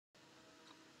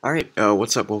Alright,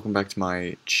 what's up? Welcome back to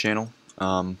my channel.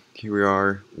 Here we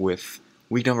are with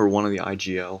week number 1 of the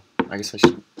IGL. I guess I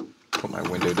should put my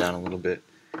window down a little bit.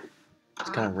 It's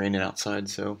kind of raining outside,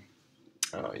 so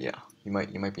yeah, you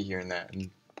might be hearing that, and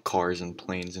cars and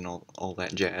planes and all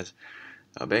that jazz.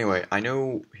 But anyway, I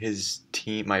know his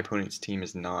team, my opponent's team,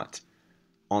 is not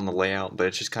on the layout, but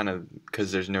it's just kind of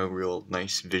because there's no real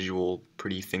nice visual,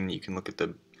 pretty thing that you can look at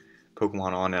the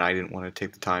Pokemon on, and I didn't want to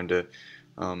take the time to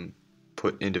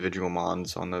put individual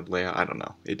mons on the layout. I don't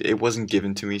know. It wasn't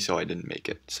given to me, so I didn't make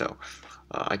it. So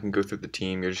I can go through the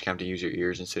team. You're just going to have to use your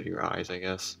ears instead of your eyes, I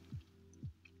guess.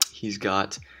 He's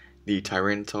got the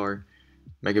Tyranitar,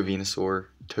 Mega Venusaur,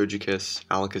 Togekiss,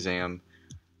 Alakazam,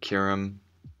 Kyurem,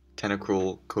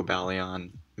 Tentacruel, Cobalion,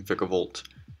 Vikavolt,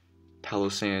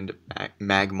 Palossand,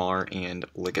 Magmar, and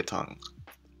Lickitung.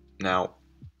 Now,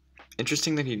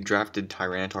 interesting that he drafted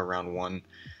Tyranitar round 1,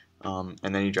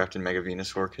 and then he drafted Mega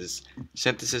Venusaur because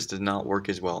Synthesis does not work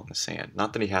as well in the sand.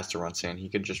 Not that he has to run sand, he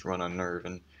could just run on Nerve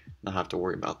and not have to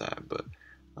worry about that, but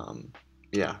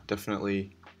yeah,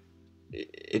 definitely,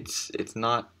 it's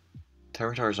not,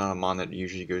 Tyranitar is not a mon that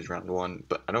usually goes round 1,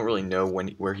 but I don't really know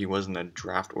where he was in the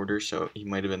draft order, so he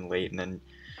might have been late and then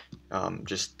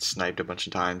just sniped a bunch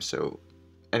of times. So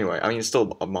anyway, I mean, it's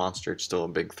still a monster, it's still a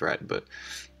big threat, but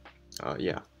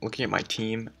yeah, looking at my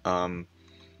team,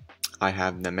 I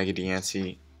have the Mega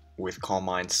Diancie with Calm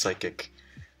Mind, Psychic,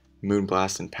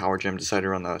 Moonblast, and Power Gem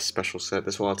Decider on the special set.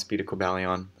 This will outspeed a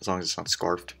Cobalion as long as it's not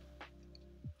Scarfed.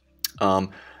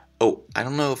 Oh, I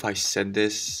don't know if I said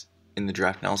this in the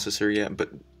draft analysis yet,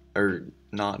 or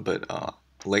not, but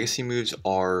legacy moves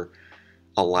are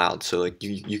allowed. So like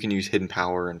you can use Hidden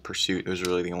Power and Pursuit. Those are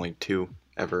really the only two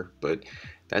ever, but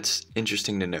that's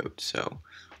interesting to note. So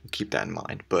we'll keep that in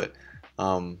mind. But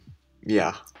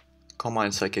yeah, Calm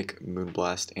Mind, Psychic,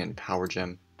 Moonblast, and Power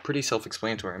Gem. Pretty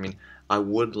self-explanatory. I mean, I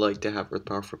would like to have Earth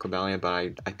Power for Cobalion,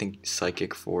 but I think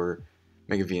Psychic for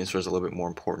Mega Venusaur is a little bit more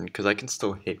important because I can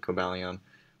still hit Cobalion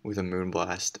with a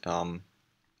Moonblast,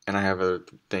 and I have other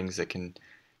things that can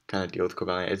kind of deal with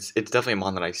Cobalion. It's definitely a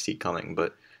mon that I see coming,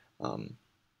 but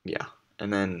yeah.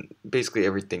 And then basically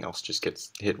everything else just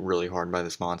gets hit really hard by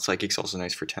this mon. Psychic's also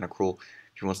nice for Tentacruel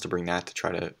if he wants to bring that to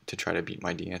try to beat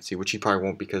my Diancie, which he probably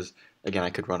won't because again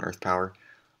I could run Earth Power.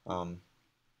 I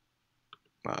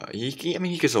mean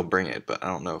he could still bring it, but I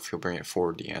don't know if he'll bring it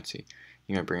for Diancie.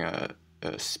 He might bring a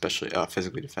especially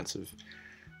physically defensive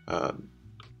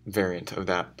variant of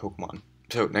that Pokemon.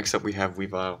 So next up we have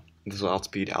Weavile. This will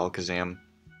outspeed Alakazam,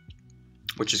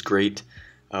 which is great.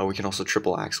 We can also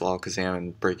triple Axle Alakazam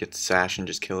and break its sash and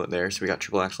just kill it there. So we got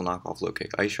triple Axle knockoff low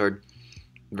kick Ice Shard.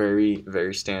 Very,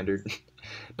 very standard.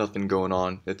 Nothing going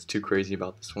on that's too crazy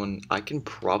about this one. I can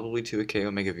probably 2 a KO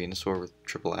Mega Venusaur with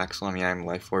triple Axle. I mean, I'm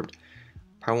Life Orbed.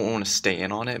 Probably won't want to stay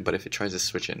in on it, but if it tries to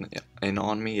switch in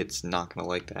on me, it's not going to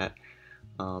like that.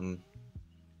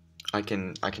 I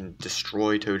can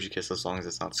destroy Togekiss as long as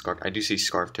it's not Scarf. I do see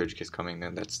Scarf Togekiss coming,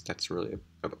 then that's really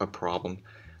a problem.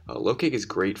 Low kick is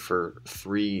great for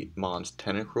 3 mons,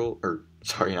 Tentacruel, or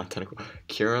sorry, not Tentacruel,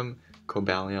 Kyurem,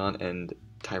 Cobalion, and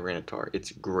Tyranitar.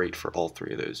 It's great for all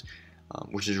 3 of those,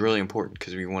 which is really important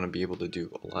because we want to be able to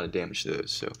do a lot of damage to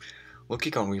those. So low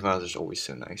kick on Weavile is always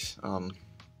so nice.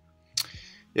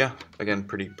 Yeah, again,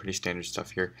 pretty standard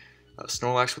stuff here.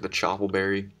 Snorlax with a Chople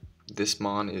Berry. This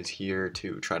mon is here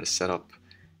to try to set up.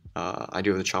 I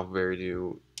do have the Chople Berry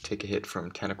to take a hit from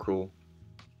Tentacruel.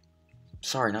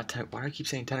 Sorry, not why do I keep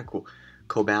saying Tentacruel?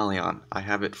 Cobalion. I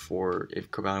have it for if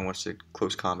Cobalion wants to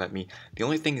close combat me. The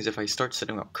only thing is if I start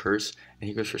setting up Curse and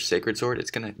he goes for Sacred Sword,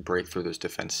 it's gonna break through those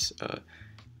defense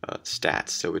stats.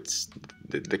 So it's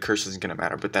the Curse isn't gonna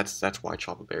matter. But that's why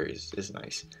Chople Berry is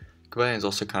nice. Cobalion is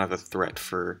also kind of a threat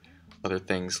for other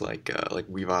things like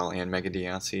Weavile and Mega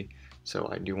Diancie. So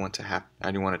I do want to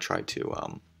try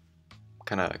to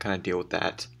kind of deal with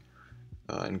that.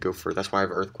 And go for, that's why I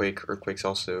have Earthquake. Earthquake's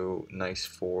also nice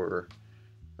for,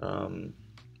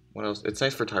 what else? It's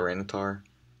nice for Tyranitar.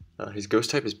 His ghost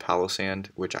type is Palossand,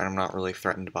 which I'm not really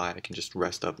threatened by. I can just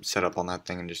set up on that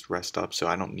thing and just rest up, so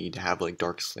I don't need to have like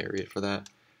Darkest Lariat for that.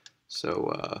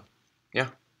 So, yeah,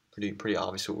 pretty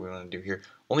obvious what we want to do here.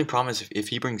 Only problem is if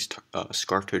he brings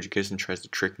Scarf Togekiss and tries to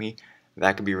trick me,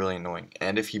 that could be really annoying.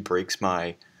 And if he breaks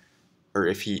my, or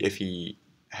if he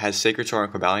has Sacred Sword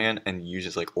on Cobalion and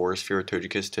uses like Aura Sphere or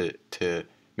Togekiss to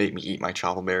make me eat my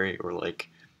Chople Berry, or like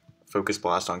Focus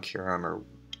Blast on Kyurem, or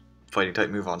Fighting type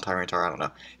move on Tyranitar, I don't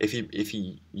know. If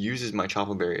he uses my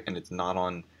Chople Berry and it's not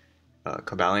on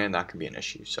Cobalion, that could be an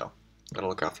issue, so gotta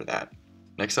look out for that.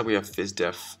 Next up we have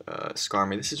Fizdef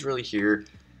Skarmory. This is really here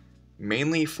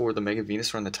mainly for the Mega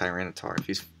Venusaur and the Tyranitar. If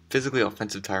he's physically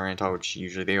offensive Tyranitar, which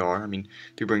usually they are. I mean,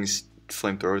 if he brings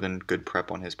Flamethrower, then good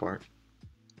prep on his part.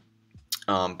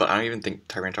 But I don't even think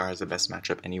Tyranitar has the best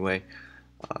matchup anyway,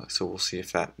 so we'll see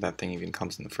if that thing even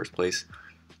comes in the first place.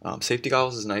 Safety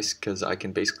Goggles is nice because I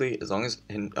can basically, as long as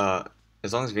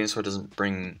Venusaur doesn't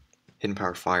bring Hidden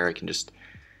Power Fire, I can just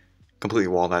completely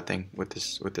wall that thing with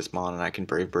this mon, and I can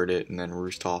Brave Bird it and then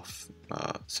roost off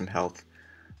some health.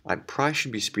 I probably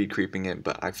should be speed creeping it,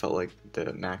 but I felt like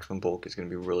the maximum bulk is going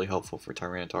to be really helpful for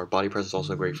Tyranitar. Body Press is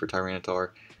also great for Tyranitar,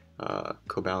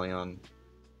 Cobalion,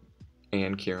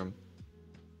 and Kyurem.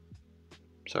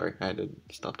 Sorry, I had to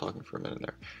stop talking for a minute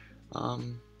there.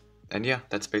 And yeah,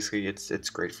 that's basically it's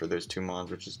great for those two mons,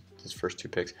 which is his first two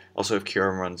picks. Also, if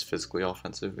Kyurem runs physically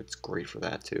offensive, it's great for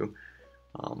that too.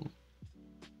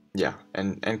 Yeah,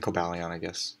 and Cobalion, I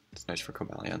guess. It's nice for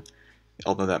Cobalion.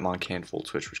 Although that mon can Volt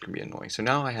Switch, which can be annoying. So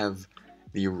now I have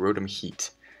the Rotom Heat.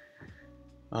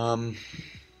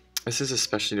 This is a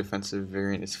specially defensive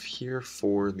variant. It's here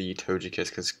for the Togekiss,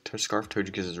 because Scarf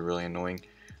Togekiss is really annoying.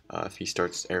 If he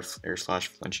starts air slash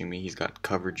flinching me, he's got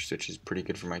coverage, which is pretty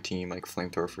good for my team, like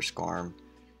Flamethrower for Skarm,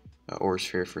 or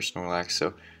Sphere for Snorlax.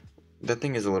 So that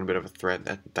thing is a little bit of a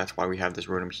threat. That's why we have this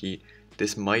Rotom Heat.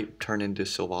 This might turn into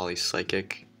Silvally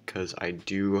Psychic, because I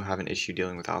do have an issue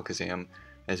dealing with Alakazam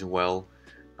as well.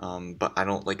 But I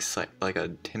don't like a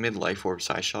timid Life Orb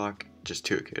Psyshock just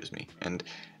too kills me, and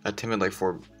a timid Life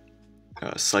Orb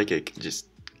Psychic just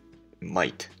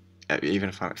might, even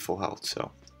if I'm at full health.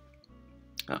 So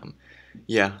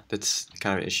yeah, that's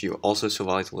kind of an issue. Also,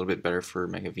 Silvally is a little bit better for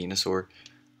Mega Venusaur.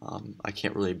 I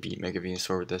can't really beat Mega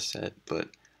Venusaur with this set, but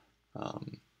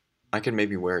I could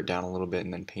maybe wear it down a little bit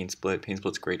and then Pain Split. Pain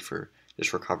Split's great for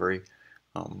just recovery.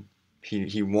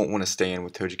 He won't want to stay in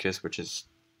with Togekiss, which is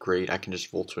great. I can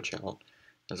just Volt Switch out.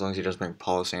 As long as he doesn't bring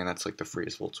Palossand, that's like the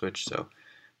freest Volt Switch. So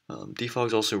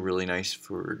Defog's also really nice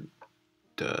for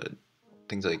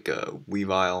things like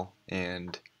Weavile,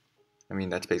 and I mean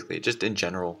that's basically it. Just in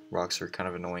general, rocks are kind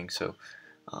of annoying, so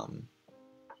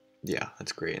yeah,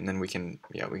 that's great. And then we can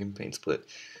Pain Split.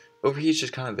 Overheat's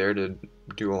just kind of there to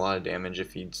do a lot of damage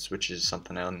if he switches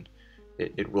something out, and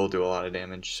it will do a lot of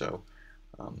damage, so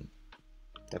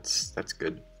that's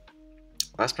good.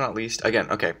 Last but not least, again,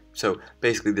 okay, so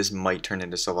basically this might turn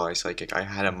into Silvally Psychic. I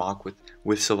had a mock with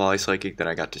Silvally Psychic that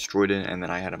I got destroyed in, and then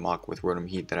I had a mock with Rotom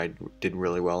Heat that I did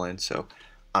really well in, so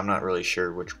I'm not really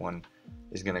sure which one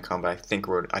is going to come, but I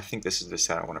think this is the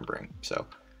set I want to bring. So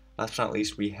last but not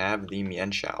least, we have the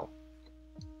Mienshao.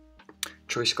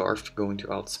 Choice Scarf going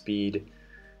to outspeed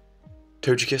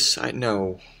Togekiss.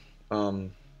 No,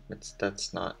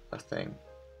 that's not a thing.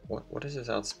 What is this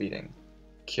outspeeding?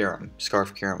 Kyurem.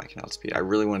 Scarf Kyurem I can outspeed. I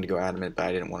really wanted to go Adamant, but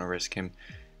I didn't want to risk him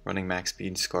running max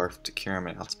speed Scarf to Kyurem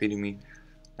and outspeeding me.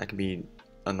 That could be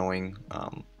annoying.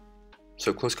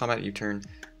 So close combat U-turn,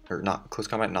 or not close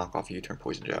combat knockoff U-turn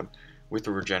Poison Jab with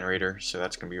the Regenerator. So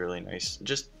that's gonna be really nice.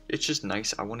 It's just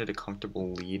nice. I wanted a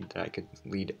comfortable lead that I could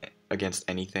lead against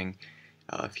anything.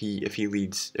 If he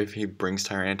brings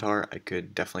Tyranitar, I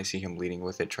could definitely see him leading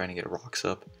with it, trying to get rocks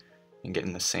up and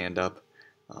getting the sand up.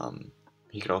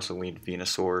 He could also lead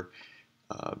Venusaur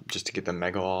just to get the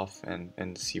Mega off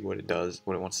and see what it does,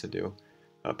 what it wants to do.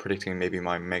 Predicting maybe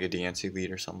my Mega DNC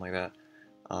lead or something like that.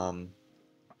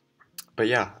 But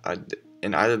yeah,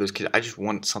 in either of those cases, I just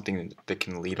want something that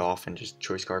can lead off and just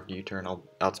Choice Scarf U-turn. I'll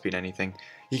outspeed anything.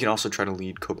 He can also try to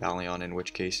lead Cobalion, in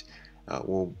which case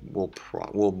we'll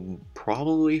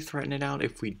probably threaten it out.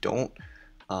 If we don't,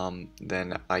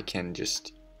 then I can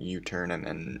just U-turn and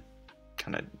then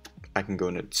kind of I can go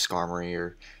into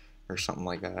Skarmory or something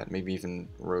like that. Maybe even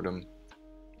Rotom.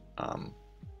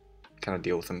 Kind of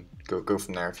deal with him. Go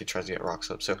from there if he tries to get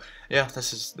rocks up. So yeah,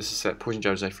 this is set. Poison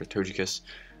Jab is nice for Togekiss.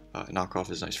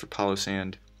 Knockoff is nice for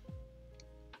Palossand.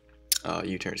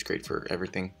 U-turn is great for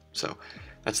everything. So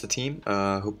that's the team.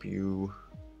 Hope you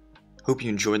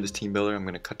enjoyed this team builder. I'm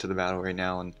gonna cut to the battle right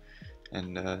now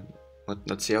and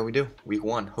let's see how we do. Week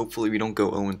 1. Hopefully we don't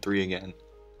go 0-3 again,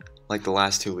 like the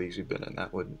last 2 leagues we've been in.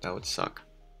 That would suck.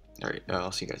 All right,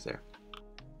 I'll see you guys there.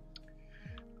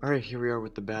 All right, here we are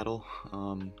with the battle.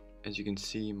 As you can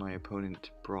see, my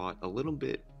opponent brought a little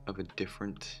bit of a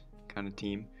different kind of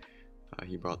team.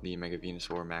 He brought the Mega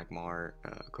Venusaur, Magmar,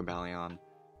 Cobalion,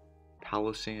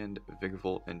 Palossand,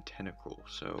 Vigavolt, and Tentacruel.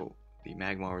 So the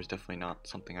Magmar is definitely not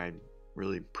something I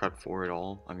really prepped for at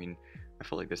all. I mean, I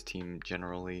felt like this team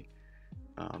generally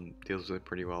deals with it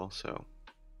pretty well, so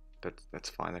that's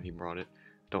fine that he brought it.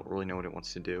 Don't really know what it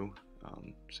wants to do,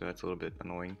 so that's a little bit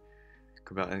annoying.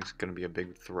 Cobalion is going to be a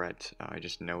big threat. I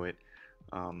just know it.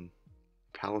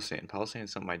 Palossand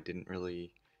is something I didn't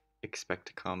really expect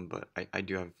to come, but I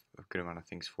do have a good amount of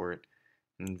things for it.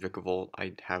 And Vikavolt,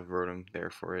 I have Rotom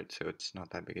there for it, so it's not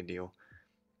that big a deal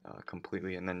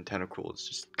completely. And then Tentacruel is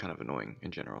just kind of annoying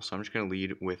in general. So I'm just going to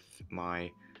lead with my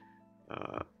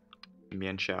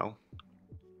Mienshao,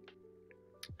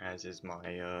 as is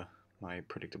my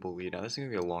predictable lead. Now this is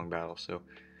going to be a long battle, so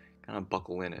kind of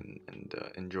buckle in and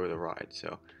enjoy the ride. So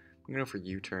I'm going to go for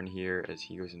U-turn here as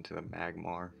he goes into the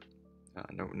Magmar.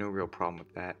 No real problem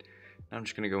with that. Now I'm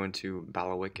just going to go into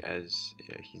Balawick as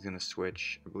he's going to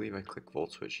switch. I believe I click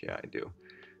Volt Switch. Yeah, I do,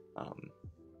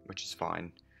 which is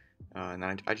fine. And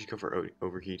then I just go for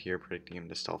Overheat here, predicting him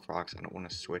to Stealth Rocks. I don't want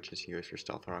to switch as he goes for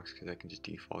Stealth Rocks because I can just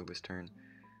defog this turn.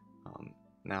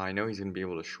 Now I know he's going to be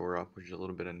able to shore up, which is a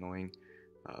little bit annoying,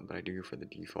 but I do go for the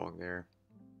defog there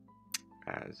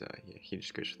as yeah, he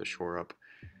just goes for the shore up.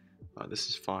 This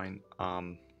is fine.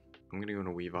 I'm going to go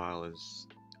into Weavile as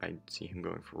I see him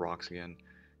going for rocks again,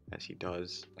 as he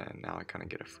does, and now I kind of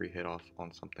get a free hit off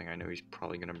on something. I know he's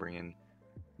probably going to bring in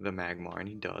the Magmar, and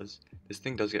he does. This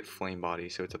thing does get Flame Body,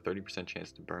 so it's a 30%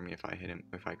 chance to burn me if I hit him,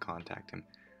 if I contact him.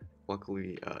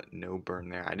 Luckily, no burn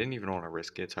there. I didn't even want to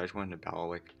risk it, so I just went into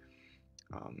Balawick.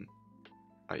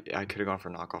 I could have gone for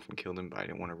knockoff and killed him, but I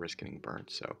didn't want to risk getting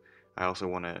burnt, so I also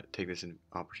want to take this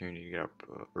opportunity to get up,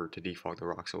 or to defog the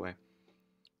rocks away.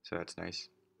 So that's nice.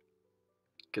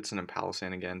 Gets an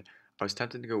Impalosan again. I was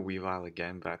tempted to go Weavile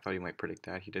again, but I thought he might predict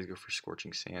that. He does go for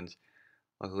Scorching Sands.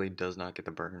 Luckily, does not get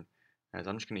the burn, as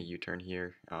I'm just going to U-turn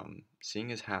here.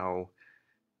 Seeing as how,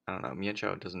 I don't know,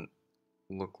 Mienshao doesn't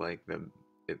look like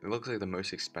it looks like the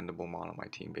most expendable mon on my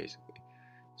team, basically.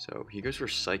 So he goes for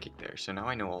Psychic there. So now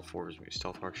I know all four of his moves: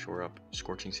 Stealth Rock, Shore Up,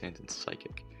 Scorching Sands, and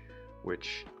Psychic.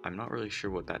 Which I'm not really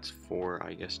sure what that's for.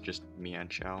 I guess just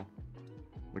Mienshao,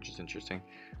 which is interesting.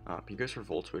 He goes for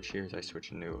Volt Switch here as I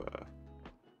switch into,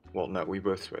 well, no, we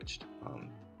both switched.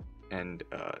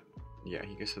 Yeah,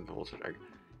 he goes for the Volt Switch.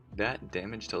 That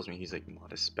damage tells me he's like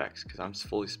modest specs, because I'm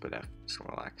fully split F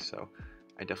Snorlax, so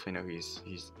I definitely know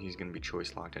he's going to be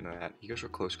choice locked into that. He goes for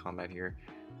Close Combat here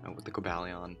with the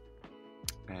Cobalion,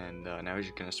 and now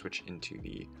he's going to switch into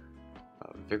the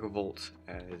Vikavolt,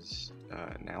 as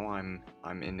now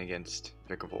I'm in against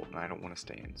Vikavolt and I don't want to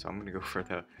stay in, so I'm gonna go for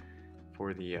the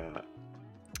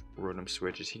Rotom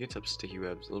switch as he gets up Sticky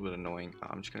Webs. A little bit annoying.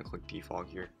 I'm just gonna click Defog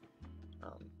here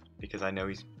because I know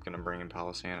he's gonna bring in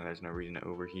Palossand and there's no reason to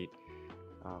overheat.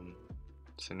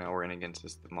 So now we're in against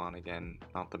this Mon again.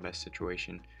 Not the best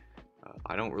situation.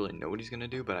 I don't really know what he's gonna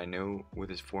do, but I know with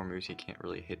his 4 moves he can't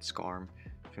really hit Scarm.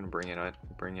 He's gonna bring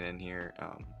it in here.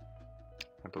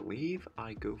 I believe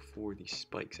I go for the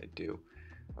spikes. I do.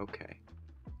 Okay.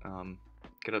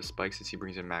 Get up spikes as he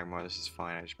brings in Magmar. This is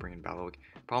fine. I just bring in Balawick.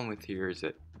 Problem with here is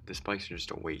that the spikes are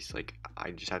just a waste. Like, I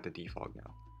just have to defog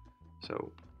now.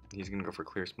 So he's gonna go for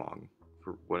Clear Smog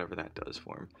for whatever that does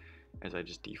for him, as I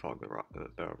just defog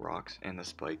the rocks and the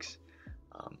spikes.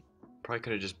 Probably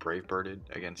could have just Brave Birded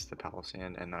against the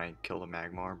Palossand and then I kill the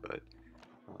Magmar, but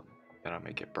then I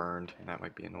might get burned, and that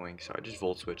might be annoying. So I just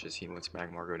Volt Switch as he lets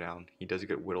Magmar go down. He does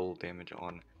get Whittle damage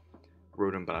on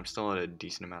Rotom, but I'm still at a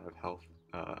decent amount of health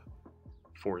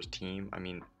for his team. I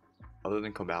mean, other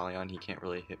than Cobalion, he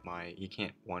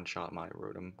can't one-shot my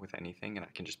Rotom with anything, and I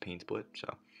can just Pain Split,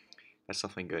 so that's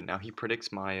definitely good. Now he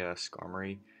predicts my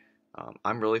Skarmory.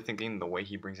 I'm really thinking the way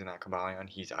he brings in that Cobalion,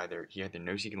 he either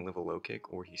knows he can live a low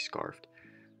kick or he's Scarfed.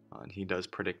 And he does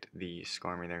predict the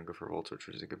Skarmory there and go for Volt Switch,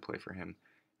 which is a good play for him.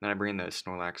 Then I bring in the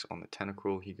Snorlax on the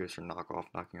Tentacruel. He goes for knocking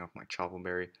off my Chople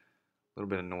Berry. A little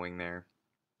bit annoying there.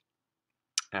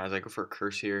 As I go for a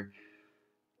Curse here,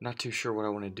 not too sure what I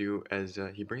want to do, as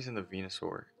he brings in the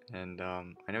Venusaur. And I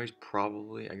know I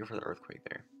go for the Earthquake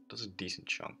there. Does a decent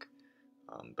chunk.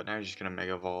 But now he's just going to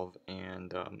Mega Evolve,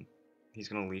 and he's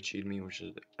going to Leech Seed me, which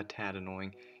is a tad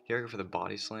annoying. Here I go for the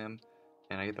Body Slam,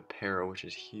 and I get the Para, which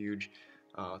is huge.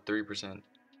 30%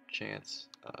 chance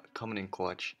coming in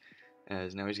clutch,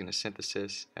 as now he's going to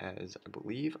Synthesis, as I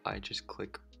believe I just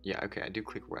click, yeah, okay, I do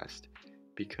click Rest,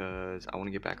 because I want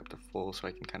to get back up to full so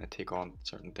I can kind of take on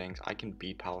certain things. I can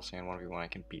beat Palossand 1v1, I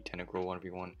can beat Tentacruel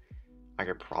 1v1, I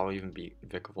could probably even beat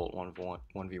Vikavolt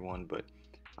 1v1, but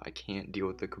I can't deal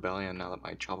with the Cobalion now that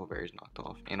my Chople Berry is knocked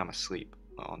off, and I'm asleep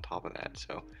on top of that,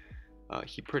 so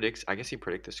he predicts, I guess he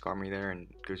predicted Skarmory there and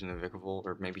goes into Vikavolt,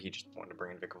 or maybe he just wanted to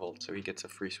bring in Vikavolt, so he gets a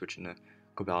free switch into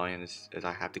Cobalion, as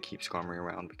I have to keep Skarmory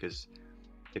around, because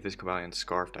if this Cobalion's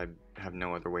Scarfed, I have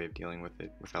no other way of dealing with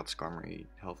it without Skarmory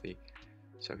healthy.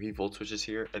 So he Volt Switches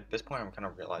here. At this point, I'm kind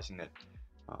of realizing that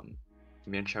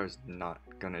Mienshao is not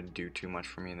going to do too much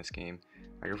for me in this game.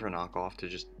 I go for a knockoff to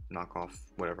just knock off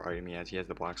whatever item he has. He has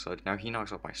the Black Sludge. Now he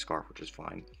knocks off my Scarf, which is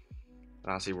fine.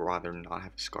 I'd honestly rather not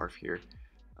have a Scarf here.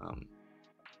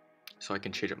 So I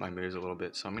can change up my moves a little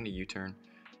bit. So I'm going to U-turn.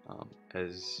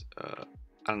 As I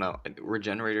don't know,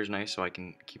 Regenerator's nice, so I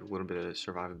can keep a little bit of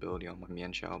survivability on my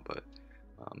Mian Xiao, but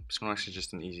Snorlax is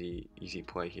just an easy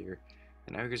play here.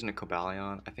 And now he goes into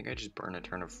Cobalion. I think I just burn a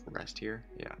turn of rest here,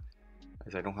 yeah,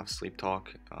 as I don't have Sleep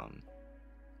Talk.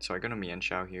 So I go to Mian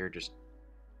Xiao here, just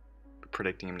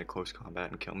predicting him to close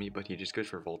combat and kill me, but he just goes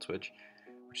for Volt Switch,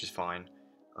 which is fine.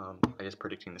 I guess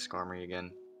predicting the Skarmory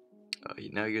again.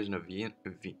 Now he goes into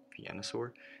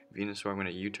Venusaur. Venusaur, I'm going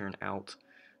to U-turn out.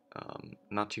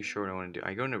 Not too sure what I want to do.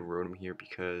 I go into Rotom here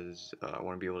because I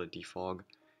want to be able to defog.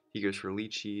 He goes for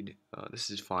Leech Seed. This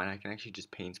is fine. I can actually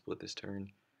just Pain Split this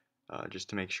turn, just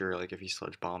to make sure, like, if he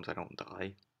Sludge Bombs, I don't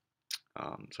die.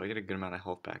 So I get a good amount of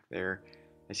health back there.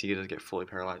 As he does get fully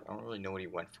paralyzed. I don't really know what he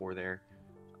went for there.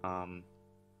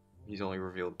 He's only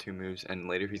revealed 2 moves, and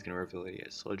later he's going to reveal that he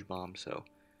has Sludge Bomb, so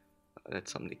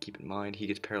that's something to keep in mind. He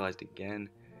gets paralyzed again,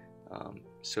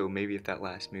 so maybe if that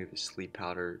last move is Sleep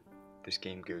Powder, this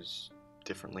game goes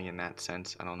differently in that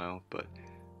sense. I don't know, but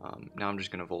now I'm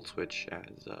just going to Volt Switch,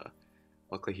 as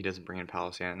luckily he doesn't bring in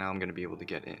Palisand. Now I'm going to be able to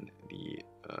get in the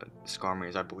Skarmory,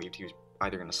 as I believed he was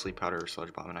either going to Sleep Powder or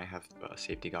Sludge Bomb, and I have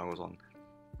safety goggles on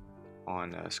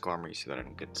Skarmory so that I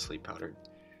don't get Sleep Powdered.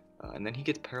 And then he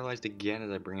gets paralyzed again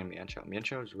as I bring in Mian Xiao. Mian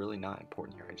Xiao is really not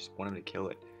important here. I just want him to kill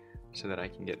it so that I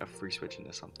can get a free switch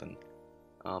into something.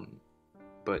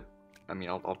 But, I mean,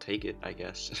 I'll take it, I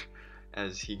guess,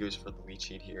 as he goes for the Leech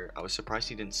Seed here. I was surprised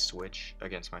he didn't switch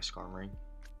against my Skarmory.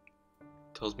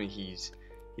 Tells me he's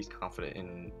confident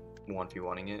in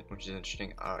 1v1ing it, which is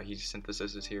interesting. He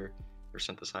synthesizes here, or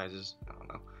synthesizes, I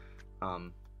don't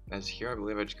know. As here, I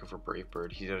believe I just go for Brave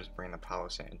Bird. He does bring the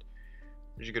Palisand.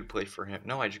 Which is a good play for him.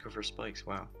 No, I just go for Spikes.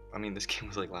 Wow. I mean, this game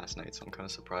was like last night, so I'm kind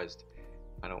of surprised.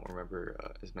 I don't remember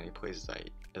as many plays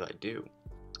as I do.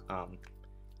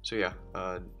 So yeah,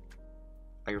 I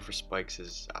go for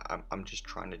Spikes. I'm just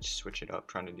trying to switch it up,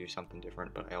 trying to do something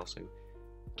different. But I also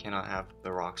cannot have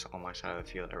the rocks on my side of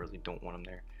the field. I really don't want them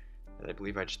there. I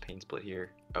believe I just Pain Split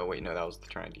here. Oh wait, no, that was the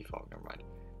turn I defog. Never mind.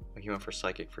 He went for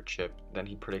Psychic for Chip. Then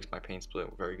he predicts my Pain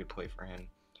Split. Very good play for him.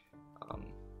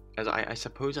 As I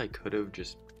suppose I could have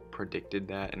just predicted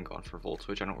that and gone for Volt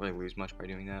Switch. I don't really lose much by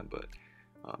doing that, but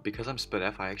because I'm Split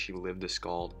F, I actually lived the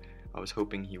Scald. I was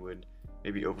hoping he would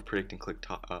maybe overpredict and click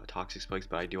Toxic Spikes,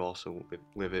 but I do also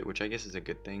live it, which I guess is a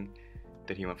good thing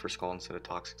that he went for Scald instead of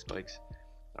Toxic Spikes,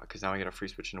 because now I get a free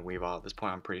switch into Weavile. At this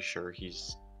point, I'm pretty sure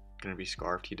he's going to be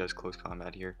Scarfed. He does close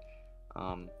combat here.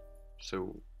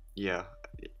 So, yeah,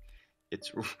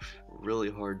 it's really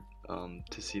hard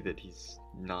to see that he's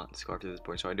not Scarfed at this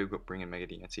point. So I do go bring in Mega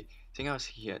DNC. Seeing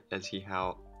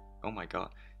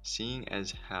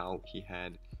as how he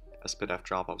had a Spit F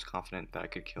drop, I was confident that I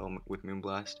could kill him with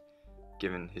Moonblast.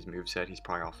 Given his moveset, he's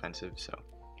probably offensive. So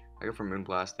I go for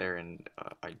Moonblast there, and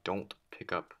I don't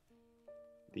pick up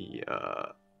the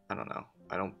I don't know.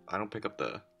 I don't pick up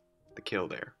the kill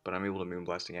there, but I'm able to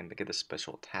Moonblast again to get the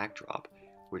special attack drop,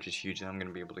 which is huge. And I'm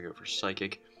gonna be able to go for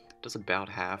Psychic. Does about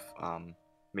half.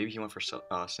 Maybe he went for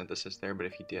Synthesis there, but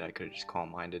if he did, I could have just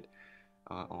Calm Minded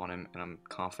on him, and I'm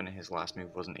confident his last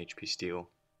move wasn't HP Steel.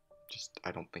 Just,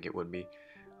 I don't think it would be.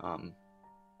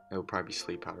 It would probably be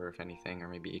Sleep Powder, if anything, or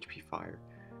maybe HP Fire.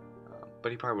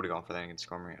 But he probably would have gone for that against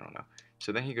Skarmory, I don't know.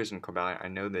 So then he goes in Cobalion. I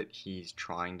know that he's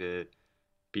trying to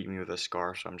beat me with a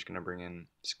Scarf, so I'm just going to bring in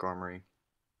Skarmory.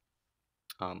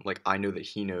 Like, I know that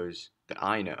he knows that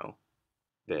I know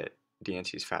that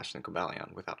DNC is faster than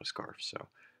Cobalion without a Scarf, so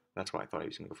that's why I thought he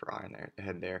was going to go for Iron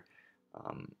Head there.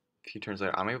 A few turns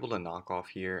later, I'm able to knock off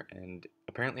here, and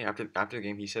apparently after the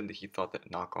game, he said that he thought that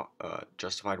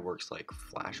Justified works like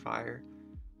Flash Fire,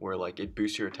 where like it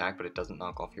boosts your attack, but it doesn't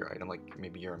knock off your item, like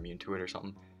maybe you're immune to it or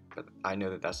something. But I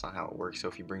know that that's not how it works, so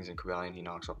if he brings in Cobalion, he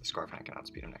knocks off the Scarf, and I can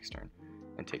outspeed him next turn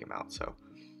and take him out. So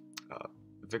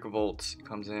Vikavolt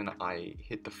comes in, I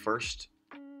hit the first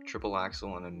triple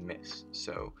axle and then miss.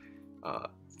 So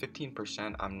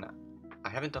 15%, I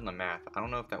haven't done the math. I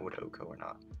don't know if that would OHKO or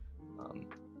not.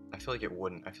 I feel like it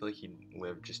wouldn't. I feel like he'd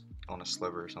live just on a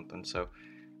sliver or something. So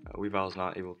Weavile's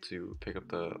not able to pick up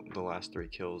the last 3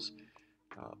 kills.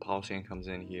 Palisand comes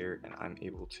in here, and I'm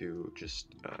able to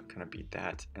just kind of beat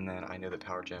that. And then I know that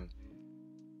Power Gem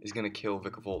is going to kill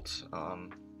Vikavolt.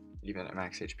 Even at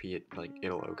max HP,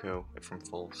 it'll OHKO from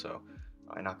full. So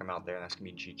I knock him out there, and that's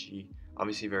going to be GG.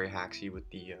 Obviously very hacksy with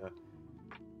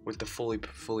the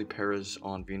fully paras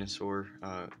on Venusaur,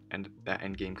 and that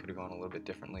end game could have gone a little bit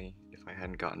differently if I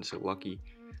hadn't gotten so lucky.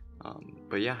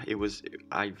 But yeah,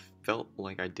 I felt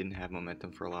like I didn't have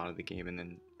momentum for a lot of the game, and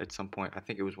then at some point, I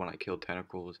think it was when I killed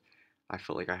Tentacles, I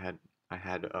felt like I had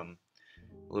a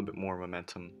little bit more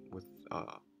momentum with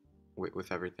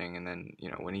with everything. And then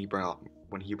when he brought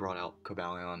out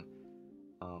Cobalion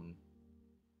um,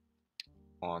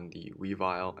 on the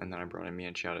Weavile, and then I brought in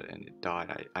Manchiata and it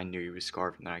died. I knew he was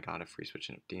Scarf, and then I got a free switch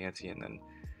into Diancie,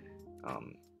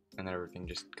 um, and then everything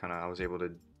just kind of I was able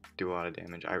to do a lot of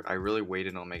damage. I really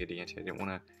waited on Mega Diancie. I didn't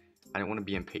want to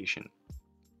be impatient.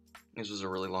 This was a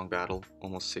really long battle,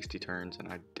 almost 60 turns,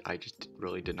 and I just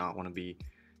really did not want to be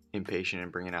impatient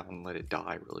and bring it out and let it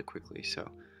die really quickly. So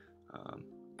um,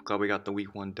 glad we got the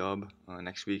week 1 dub.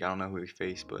 Next week I don't know who we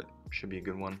face, but should be a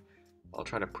good one. I'll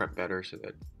try to prep better so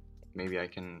that maybe I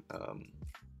can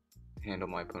handle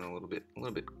my opponent a little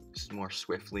bit more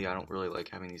swiftly. I don't really like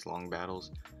having these long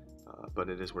battles, but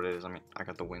it is what it is. I mean, I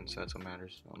got the win, so that's what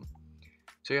matters.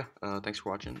 So yeah, thanks for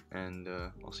watching, and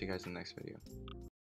I'll see you guys in the next video.